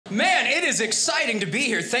it is exciting to be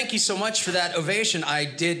here. Thank you so much for that ovation I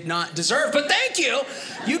did not deserve, but thank you.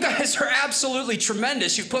 You guys are absolutely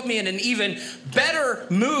tremendous. You've put me in an even better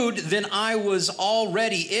mood than I was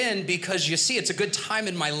already in because, you see, it's a good time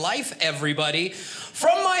in my life, everybody.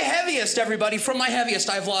 From my heaviest, everybody, from my heaviest,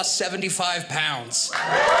 I've lost 75 pounds.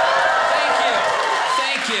 Thank you.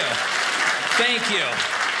 Thank you. Thank you.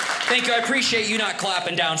 Thank you. I appreciate you not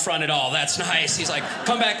clapping down front at all. That's nice. He's like,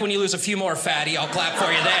 come back when you lose a few more, fatty. I'll clap for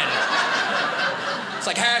you then. It's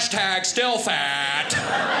like hashtag still fat.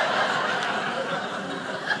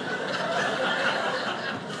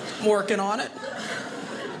 I'm working on it.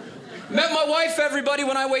 Met my wife, everybody,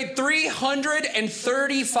 when I weighed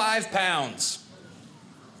 335 pounds.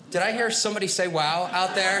 Did I hear somebody say wow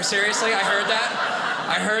out there? Seriously, I heard that?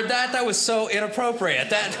 I heard that? That was so inappropriate.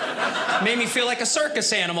 That made me feel like a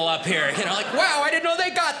circus animal up here. You know, like, wow, I didn't know they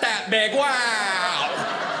got that big. Wow.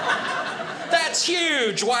 That's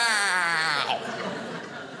huge. Wow.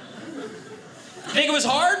 Think it was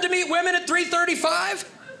hard to meet women at 335?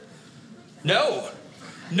 No.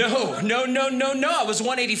 No. I was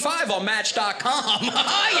 185 on Match.com.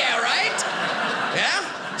 Yeah, right?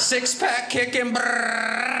 Yeah? Six-pack kicking.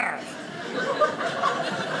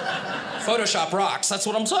 Photoshop rocks, that's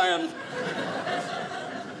what I'm saying.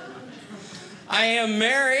 I am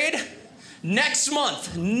married. Next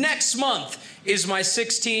month is my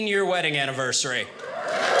 16-year wedding anniversary.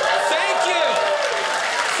 Thank you.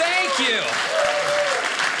 Thank you.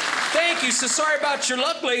 Thank you. So sorry about your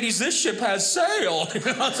luck, ladies. This ship has sailed. You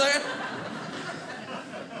know what I'm saying?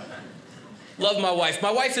 Love my wife.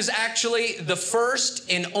 My wife is actually the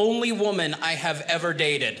first and only woman I have ever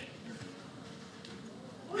dated.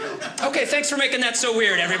 Okay, thanks for making that so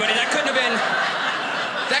weird, everybody. That couldn't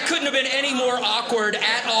have been any more awkward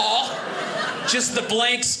at all. Just the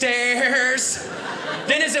blank stares.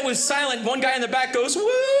 Then as it was silent, one guy in the back goes, woo!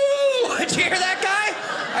 Did you hear that guy?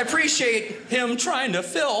 I appreciate him trying to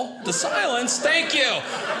fill the silence. Thank you.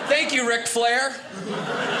 Thank you, Ric Flair.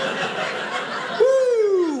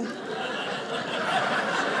 Woo!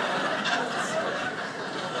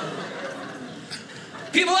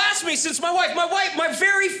 People ask me since my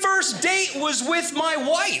very first date was with my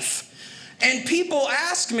wife. And people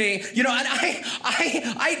ask me, you know, and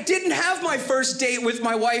I didn't have my first date with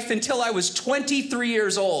my wife until I was 23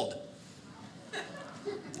 years old.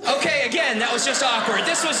 Okay, again, that was just awkward.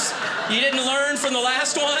 You didn't learn from the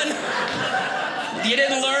last one? You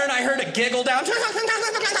didn't learn? I heard a giggle down.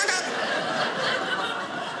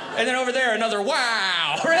 And then over there, another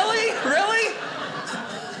wow. Really? Really?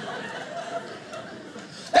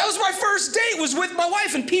 That was my first date, was with my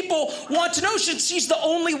wife, and people want to know, since she's the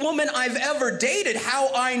only woman I've ever dated, how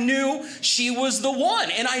I knew she was the one.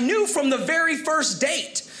 And I knew from the very first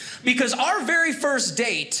date, because our very first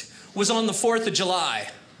date was on the 4th of July.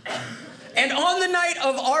 And on the night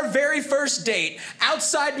of our very first date,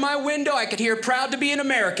 outside my window, I could hear Proud to Be an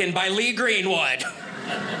American by Lee Greenwood.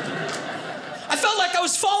 I felt like I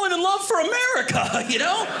was falling in love for America, you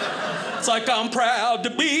know? It's like, I'm proud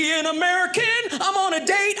to be an American. I'm on a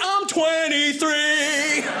date, I'm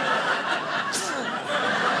 23.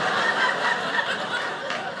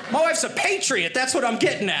 My wife's a patriot, that's what I'm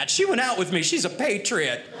getting at. She went out with me, she's a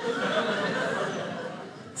patriot.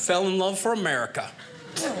 Fell in love for America.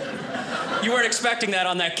 You weren't expecting that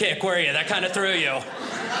on that kick, were you? That kind of threw you.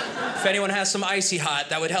 If anyone has some icy hot,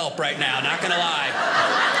 that would help right now, not gonna lie.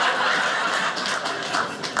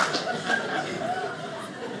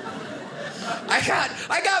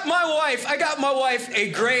 I got my wife a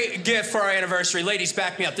great gift for our anniversary. Ladies,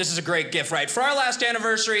 back me up. This is a great gift, right? For our last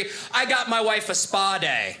anniversary, I got my wife a spa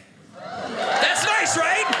day. That's nice,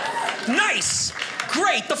 right? Nice.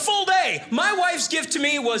 Great. The full day. My wife's gift to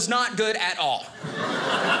me was not good at all.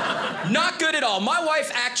 Not good at all. My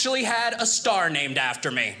wife actually had a star named after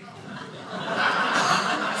me.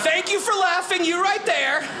 Thank you for laughing, you right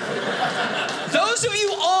there. Those of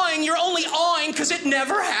you awing, you're only awing because it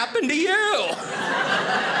never happened to you.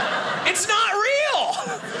 It's not real.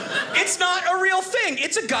 It's not a real thing.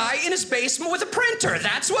 It's a guy in his basement with a printer.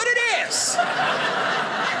 That's what it is.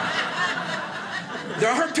 There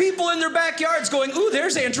aren't people in their backyards going, ooh,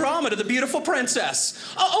 there's Andromeda, the beautiful princess.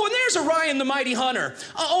 Oh, and there's Orion, the mighty hunter.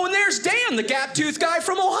 Oh, and there's Dan, the gap-toothed guy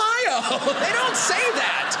from Ohio. They don't say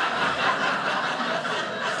that.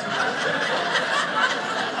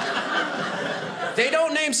 They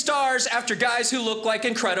don't name stars after guys who look like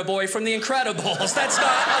Incrediboy from The Incredibles. That's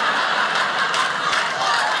not...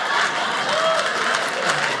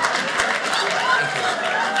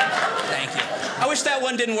 Thank you. I wish that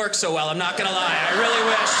one didn't work so well, I'm not gonna lie.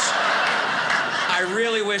 I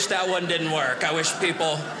really wish that one didn't work. I wish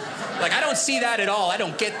people Like, I don't see that at all. I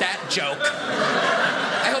don't get that joke.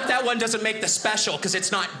 I hope that one doesn't make the special, because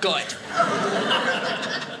it's not good.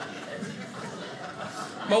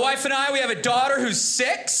 My wife and I, we have a daughter who's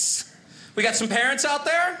 6. We got some parents out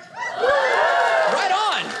there? Right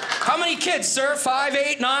on. How many kids, sir? 5,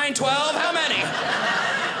 8, 9, 12? How many?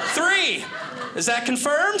 3. Is that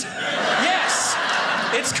confirmed? Yes.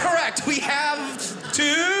 It's correct. We have 2,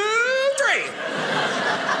 3.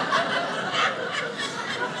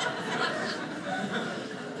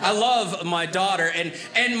 I love my daughter,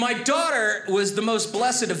 and my daughter was the most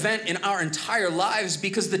blessed event in our entire lives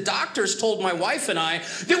because the doctors told my wife and I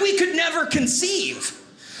that we could never conceive.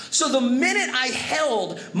 So the minute I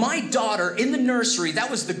held my daughter in the nursery, that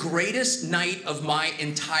was the greatest night of my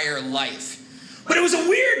entire life. But it was a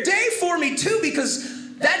weird day for me too,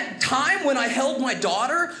 because that time when I held my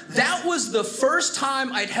daughter, that was the first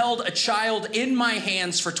time I'd held a child in my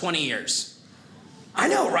hands for 20 years. I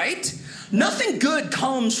know, right? Nothing good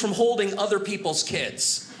comes from holding other people's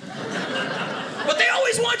kids. But they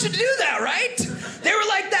always want you to do that, right? They were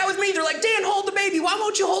like that with me. They're like, Dan, hold the baby. Why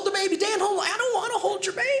won't you hold the baby? Dan, I don't want to hold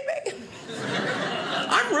your baby.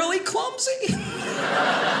 I'm really clumsy.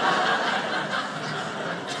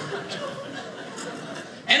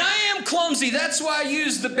 And I am clumsy. That's why I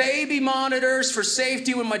used the baby monitors for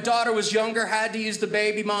safety when my daughter was younger. Had to use the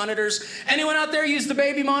baby monitors. Anyone out there use the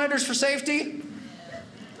baby monitors for safety?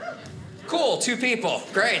 Cool, 2 people.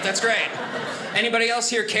 Great, that's great. Anybody else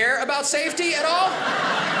here care about safety at all?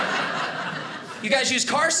 You guys use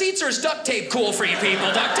car seats, or is duct tape cool for you people?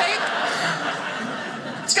 Duct tape?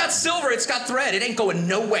 It's got silver, it's got thread. It ain't going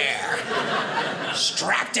nowhere.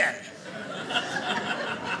 Strapped in.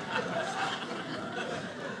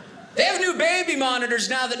 They have new baby monitors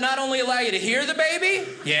now that not only allow you to hear the baby,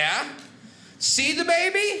 yeah, see the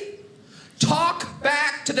baby, talk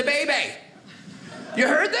back to the baby. You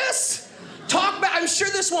heard this? Talk back. I'm sure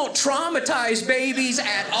this won't traumatize babies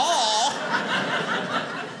at all.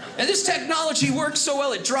 And this technology works so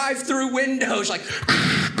well at drive-through windows, like,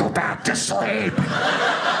 go back to sleep.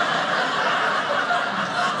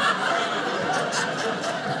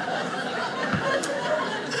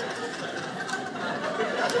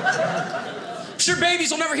 I'm sure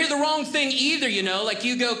babies will never hear the wrong thing either, you know? Like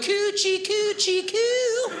you go, coochie, coochie,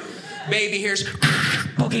 coo. Baby hears,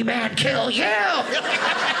 boogeyman kill you.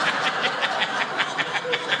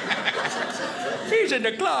 He's in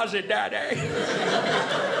the closet, Daddy.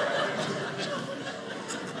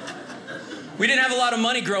 We didn't have a lot of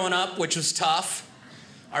money growing up, which was tough.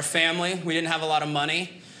 Our family, we didn't have a lot of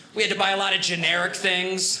money. We had to buy a lot of generic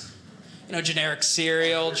things. You know, generic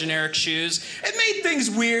cereal, generic shoes. It made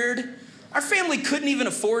things weird. Our family couldn't even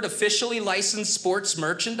afford officially licensed sports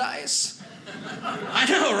merchandise. I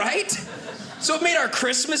know, right? So it made our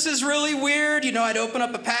Christmases really weird. You know, I'd open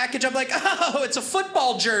up a package, I'm like, oh, it's a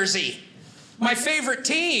football jersey. My favorite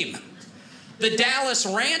team, the Dallas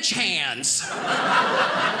Ranch Hands.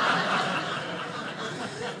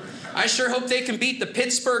 I sure hope they can beat the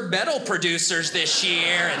Pittsburgh Metal Producers this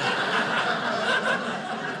year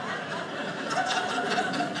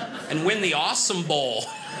and win the Awesome Bowl.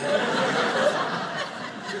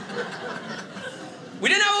 We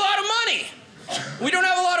didn't have a lot of money. We don't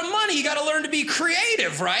have a lot of money. You got to learn to be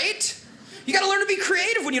creative, right? You got to learn to be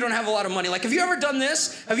creative when you don't have a lot of money. Like, have you ever done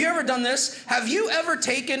this? Have you ever done this? Have you ever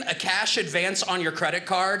taken a cash advance on your credit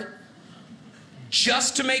card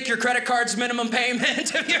just to make your credit card's minimum payment?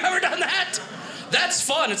 Have you ever done that? That's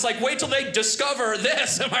fun. It's like, wait till they discover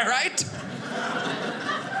this. Am I right?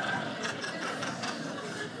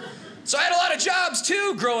 So I had a lot of jobs,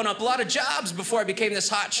 too, growing up. A lot of jobs before I became this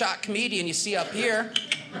hotshot comedian you see up here.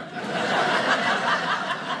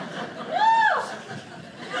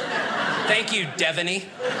 Thank you, Devaney.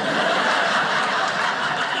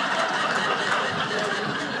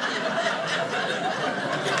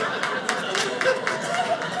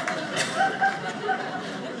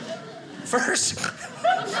 First,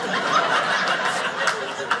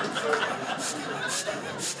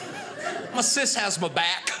 my sis has my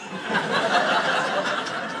back.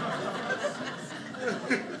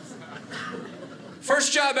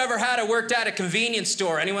 First job I ever had, I worked at a convenience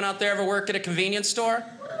store. Anyone out there ever work at a convenience store?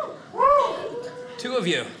 2 of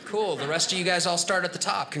you. Cool. The rest of you guys all start at the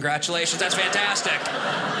top. Congratulations. That's fantastic.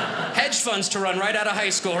 Hedge funds to run right out of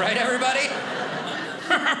high school, right, everybody?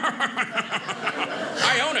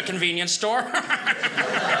 I own a convenience store.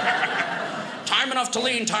 Time enough to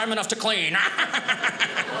lean, time enough to clean.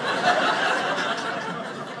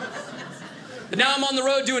 But now I'm on the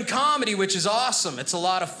road doing comedy, which is awesome. It's a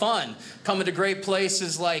lot of fun, coming to great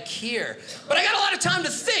places like here. But I got a lot of time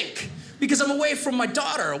to think. because I'm away from my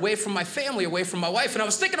daughter, away from my family, away from my wife. And I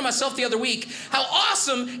was thinking to myself the other week how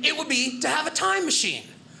awesome it would be to have a time machine.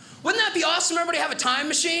 Wouldn't that be awesome, everybody, to have a time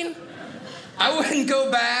machine? I wouldn't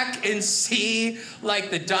go back and see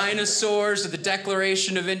like the dinosaurs or the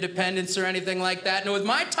Declaration of Independence or anything like that. No, with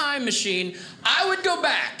my time machine, I would go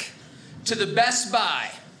back to the Best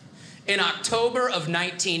Buy in October of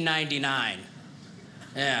 1999.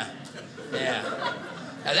 Yeah.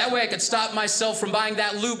 Now, that way I could stop myself from buying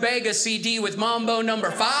that Lou Bega CD with Mambo No.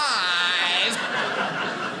 5.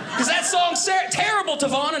 Because that song's terrible,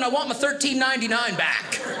 Tavon, and I want my $13.99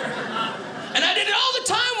 back. And I did it all the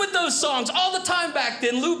time with those songs, all the time back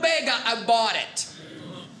then. Lou Bega, I bought it.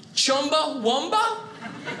 Chumbawamba?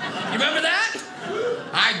 You remember that?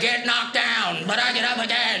 I get knocked down, but I get up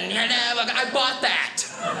again. I bought that.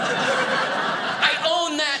 I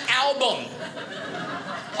own that album.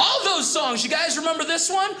 All those songs, you guys remember this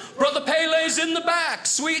one? Brother Pele's in the back,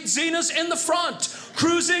 Sweet Zena's in the front,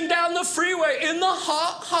 cruising down the freeway in the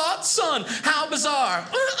hot, hot sun. How bizarre.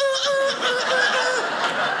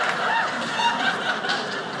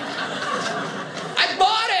 I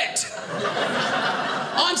bought it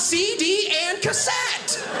on CD and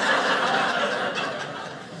cassette.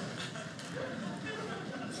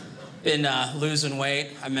 Been losing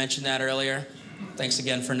weight. I mentioned that earlier. Thanks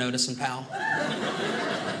again for noticing, pal.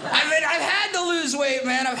 I've had to lose weight,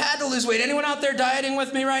 man. I've had to lose weight. Anyone out there dieting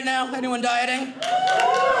with me right now? Anyone dieting?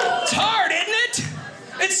 It's hard, isn't it?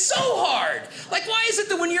 It's so hard. Like, why is it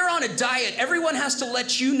that when you're on a diet, everyone has to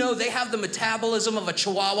let you know they have the metabolism of a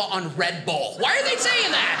chihuahua on Red Bull? Why are they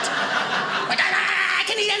saying that? Like, I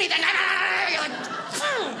can eat anything. You're like,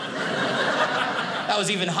 That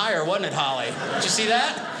was even higher, wasn't it, Holly? Did you see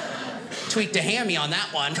that? Tweaked a hammy on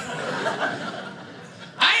that one.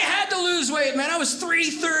 I had to lose weight, man. I was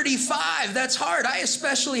 335. That's hard. I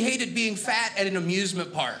especially hated being fat at an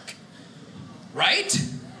amusement park. Right?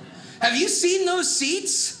 Have you seen those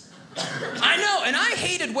seats? I know, and I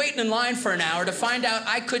hated waiting in line for an hour to find out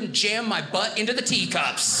I couldn't jam my butt into the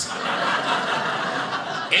teacups.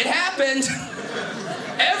 It happened.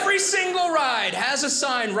 Every single ride has a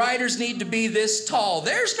sign, riders need to be this tall.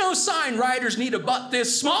 There's no sign, riders need a butt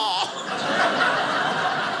this small.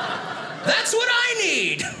 That's what I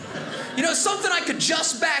need. You know, something I could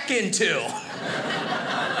just back into.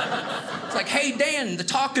 It's like, hey, Dan, the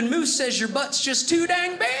talking moose says your butt's just too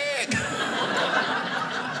dang big.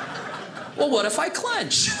 Well, what if I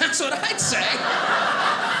clench? That's what I'd say.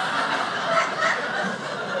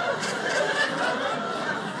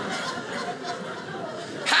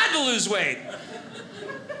 Had to lose weight.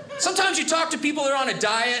 Sometimes you talk to people that are on a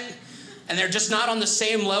diet, and they're just not on the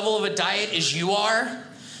same level of a diet as you are.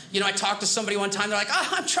 You know, I talked to somebody one time, they're like,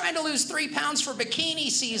 oh, I'm trying to lose 3 pounds for bikini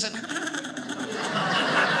season. I'm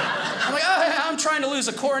like, oh, I'm trying to lose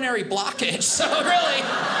a coronary blockage. So really,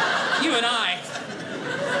 you and I,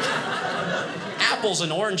 apples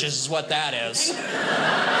and oranges is what that is.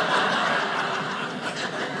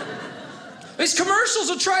 These commercials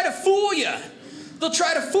will try to fool you. They'll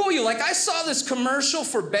try to fool you. Like, I saw this commercial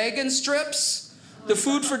for bacon strips. The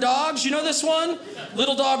food for dogs, you know this one?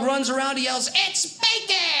 Little dog runs around, he yells, it's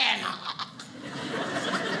bacon!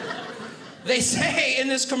 They say in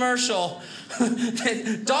this commercial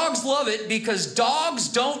that dogs love it because dogs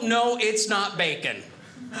don't know it's not bacon.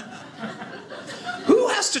 Who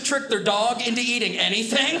has to trick their dog into eating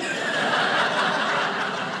anything?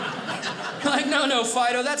 Like, no,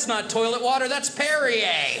 Fido, that's not toilet water, that's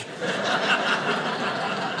Perrier.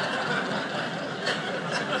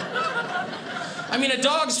 I mean, a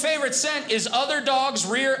dog's favorite scent is other dogs'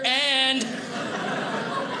 rear end.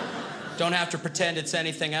 Don't have to pretend it's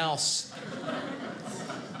anything else.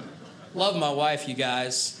 Love my wife, you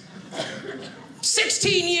guys.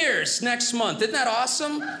 16 years next month. Isn't that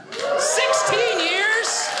awesome? 16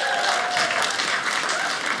 years?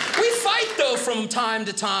 We fight, though, from time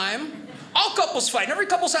to time. All couples fight. Every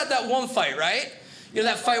couple's had that one fight, right? You know,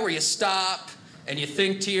 that fight where you stop and you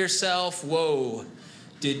think to yourself, whoa,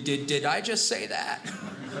 did I just say that?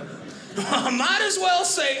 I might as well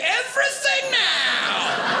say everything now.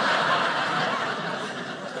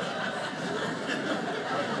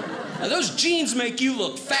 Now, those jeans make you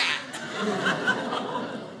look fat.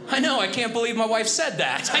 I know, I can't believe my wife said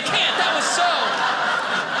that. I can't, that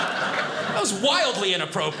was wildly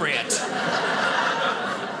inappropriate.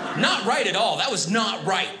 Not right at all, that was not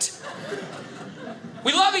right.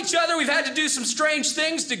 We love each other, we've had to do some strange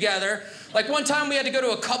things together. Like one time we had to go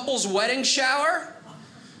to a couple's wedding shower.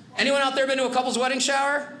 Anyone out there been to a couple's wedding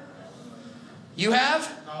shower? You have?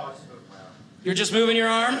 No, it's moving my arm. You're just moving your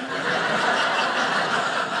arm?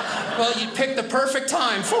 Well, you picked the perfect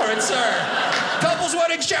time for it, sir. Couple's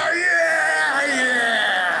wedding shower, yeah! yeah.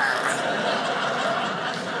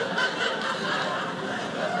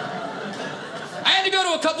 I had to go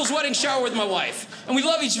to a couple's wedding shower with my wife, and we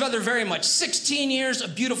love each other very much. 16 years, a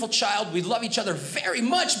beautiful child. We love each other very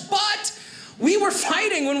much, but we were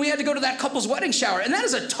fighting when we had to go to that couple's wedding shower, and that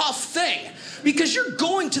is a tough thing because you're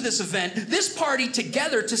going to this event, this party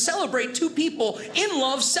together to celebrate two people in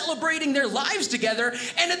love, celebrating their lives together,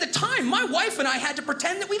 and at the time, my wife and I had to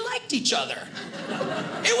pretend that we liked each other.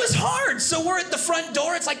 It was hard, so we're at the front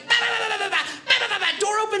door, it's like,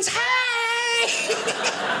 door opens, hey!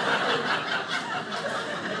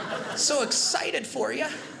 So excited for you.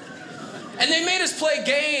 And they made us play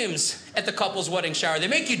games at the couple's wedding shower. They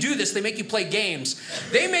make you do this. They make you play games.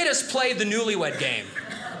 They made us play the newlywed game.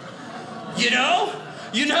 You know?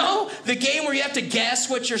 You know? The game where you have to guess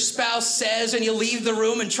what your spouse says and you leave the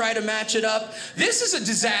room and try to match it up. This is a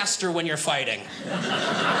disaster when you're fighting.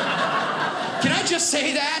 Can I just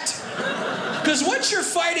say that? Because what you're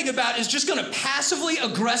fighting about is just going to passively,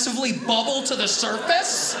 aggressively bubble to the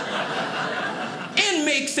surface and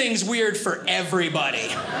make things weird for everybody.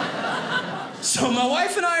 So my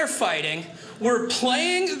wife and I are fighting. We're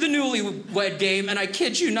playing the newlywed game, and I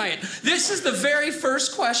kid you not, this is the very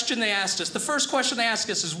first question they asked us. The first question they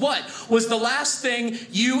asked us is, what was the last thing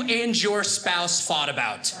you and your spouse fought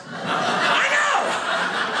about? I know!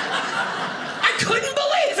 I couldn't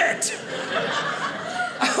believe it!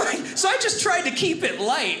 So I just tried to keep it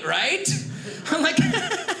light, right? I'm like,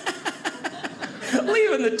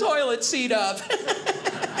 leaving the toilet seat up.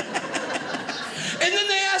 And then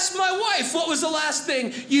they asked my wife, what was the last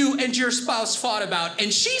thing you and your spouse fought about?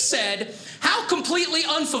 And she said, how completely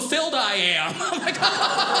unfulfilled I am. I'm like,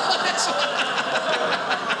 oh, that's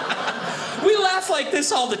what... We laugh like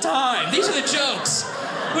this all the time. These are the jokes.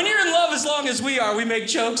 When you're in love as long as we are, we make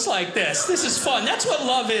jokes like this. This is fun. That's what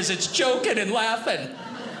love is. It's joking and laughing.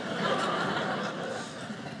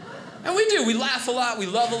 And we do. We laugh a lot. We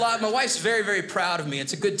love a lot. My wife's very, very proud of me.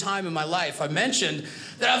 It's a good time in my life. I mentioned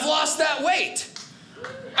that I've lost that weight.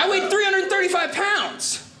 I weighed 335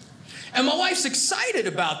 pounds. And my wife's excited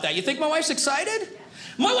about that. You think my wife's excited?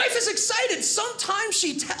 My wife is excited. Sometimes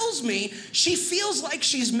she tells me she feels like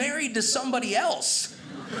she's married to somebody else.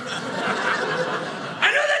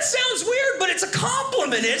 I know that sounds weird, but it's a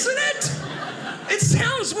compliment, isn't it? It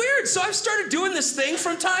sounds weird. So I've started doing this thing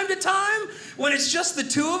from time to time when it's just the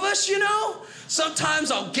two of us, you know?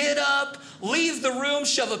 Sometimes I'll get up, leave the room,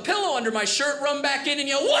 shove a pillow under my shirt, run back in and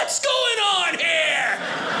yell, what's going on here?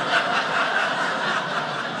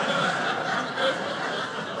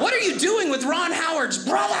 What are you doing with Ron Howard's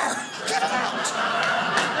brother? Get him out.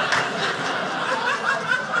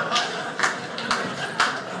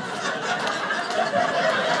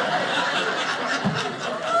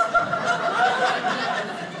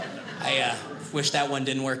 I wish that one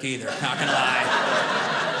didn't work either, not gonna lie.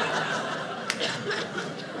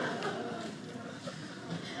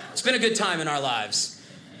 It's been a good time in our lives.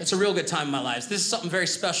 It's a real good time in my lives. This is something very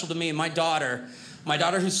special to me and my daughter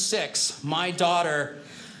who's 6, my daughter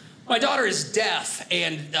is deaf,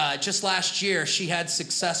 and just last year she had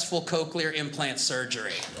successful cochlear implant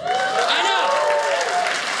surgery. I know.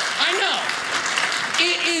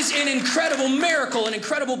 It is an incredible miracle, an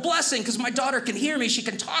incredible blessing, because my daughter can hear me, she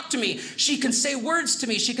can talk to me, she can say words to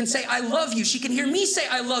me, she can say I love you, she can hear me say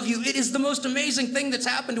I love you. It is the most amazing thing that's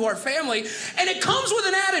happened to our family, and it comes with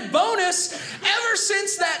an added bonus. Ever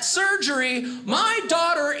since that surgery, my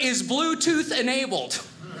daughter is Bluetooth enabled.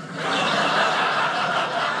 Isn't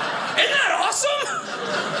that awesome?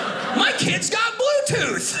 My kid's got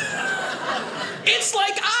Bluetooth. It's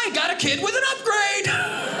like I got a kid with an upgrade.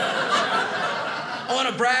 I want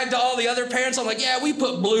to brag to all the other parents. I'm like, yeah, we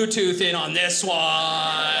put Bluetooth in on this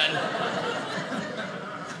one.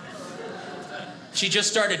 She just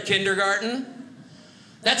started kindergarten.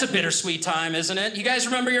 That's a bittersweet time, isn't it? You guys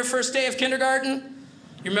remember your first day of kindergarten?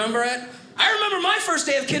 You remember it? I remember my first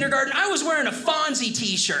day of kindergarten. I was wearing a Fonzie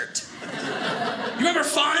t-shirt. You remember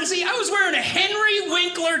Fonzie? I was wearing a Henry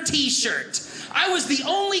Winkler t-shirt. I was the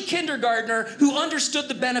only kindergartner who understood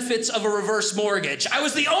the benefits of a reverse mortgage. I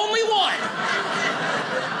was the only one.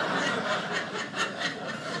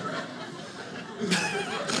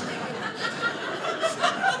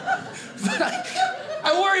 But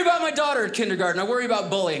I worry about my daughter at kindergarten. I worry about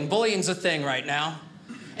bullying. Bullying's a thing right now.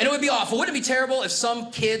 And it would be awful. Wouldn't it be terrible if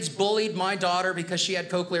some kids bullied my daughter because she had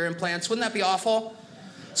cochlear implants? Wouldn't that be awful?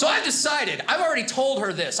 So I've decided, I've already told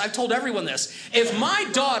her this, I've told everyone this, if my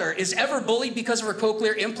daughter is ever bullied because of her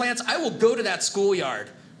cochlear implants, I will go to that schoolyard.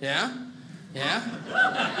 Yeah? Yeah?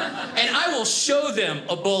 And I will show them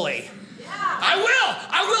a bully. I will.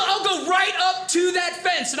 I'll go right up to that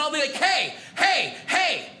fence and I'll be like, hey,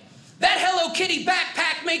 That Hello Kitty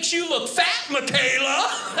backpack makes you look fat, Michaela.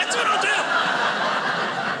 That's what I'll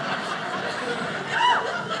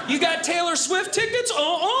do. You got Taylor Swift tickets? A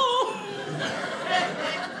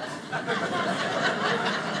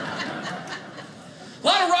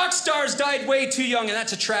lot of rock stars died way too young, and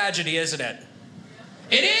that's a tragedy, isn't it?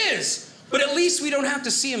 It is. But at least we don't have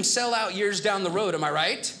to see them sell out years down the road, am I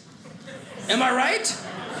right? Am I right?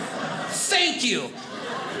 Thank you.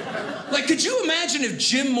 Like, could you imagine if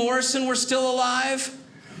Jim Morrison were still alive?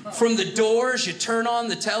 From the Doors, you turn on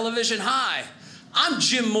the television. Hi, I'm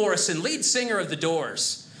Jim Morrison, lead singer of the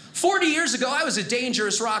Doors. 40 years ago, I was a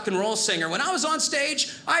dangerous rock and roll singer. When I was on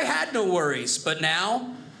stage, I had no worries. But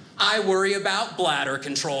now, I worry about bladder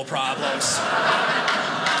control problems.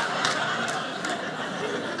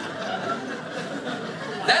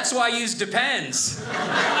 That's why I use Depends.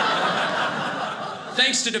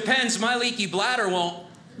 Thanks to Depends, my leaky bladder won't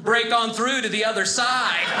break on through to the other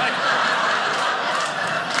side.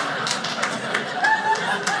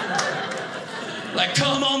 Like,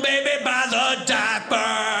 come on, baby, buy the diaper.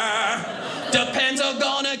 Depends are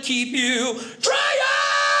gonna keep you drier.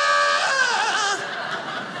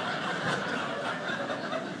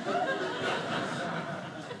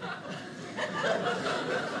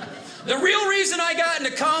 The real reason I got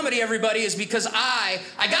into comedy, everybody, is because I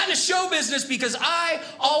got into show business because I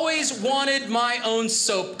always wanted my own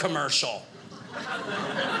soap commercial.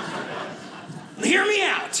 Hear me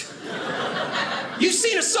out. You've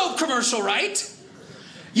seen a soap commercial, right?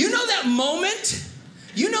 You know that moment?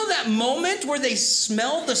 You know that moment where they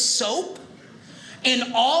smell the soap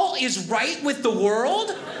and all is right with the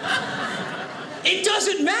world? It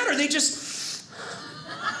doesn't matter. They just...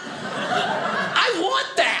 I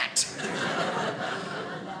want that.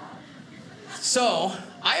 So,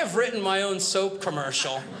 I have written my own soap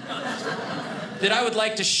commercial that I would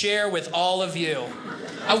like to share with all of you.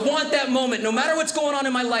 I want that moment, no matter what's going on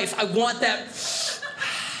in my life, I want that.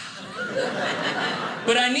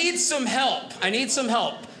 But I need some help. I need some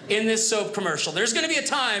help in this soap commercial. There's gonna be a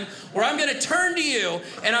time where I'm gonna turn to you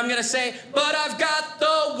and I'm gonna say, but I've got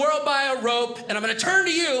the world by a rope, and I'm gonna turn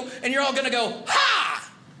to you and you're all gonna go, ha!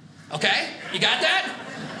 Okay, you got that?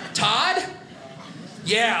 Todd?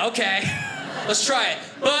 Yeah, okay. Let's try it.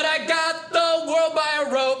 But I got the world by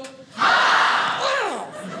a rope.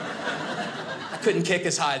 I couldn't kick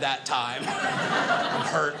as high that time. I'm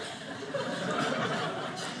hurt.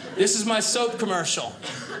 This is my soap commercial.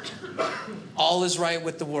 All is right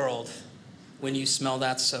with the world when you smell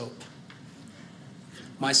that soap.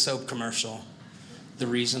 My soap commercial. The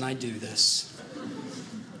reason I do this.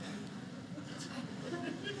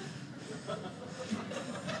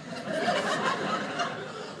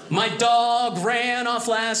 My dog ran off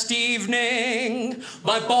last evening.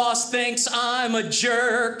 My boss thinks I'm a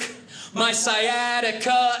jerk. My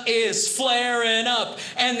sciatica is flaring up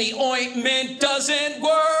and the ointment doesn't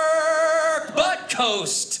work. But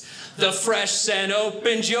Coast, the fresh scent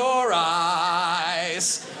opens your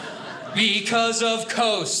eyes. Because of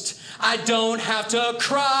Coast, I don't have to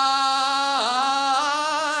cry.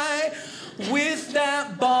 With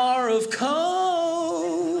that bar of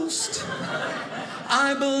Coast,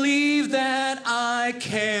 I believe that I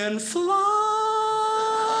can fly.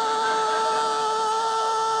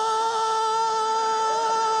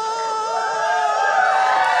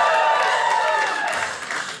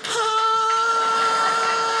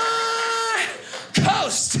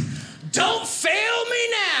 Coast, don't fail me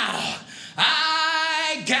now.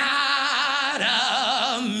 I got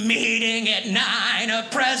a meeting at 9, a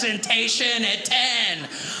presentation at 10.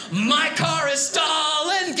 My car is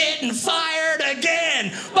stalling, getting fired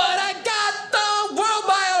again. But I got the world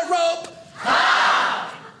by a rope.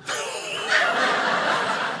 Ah!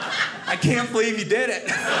 I can't believe you did it.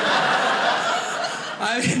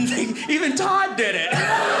 I didn't think even Todd did it.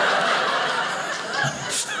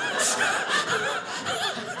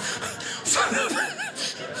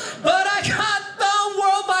 But I got the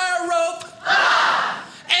world by a rope. Ah!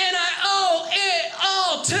 And I owe it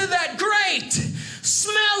all to that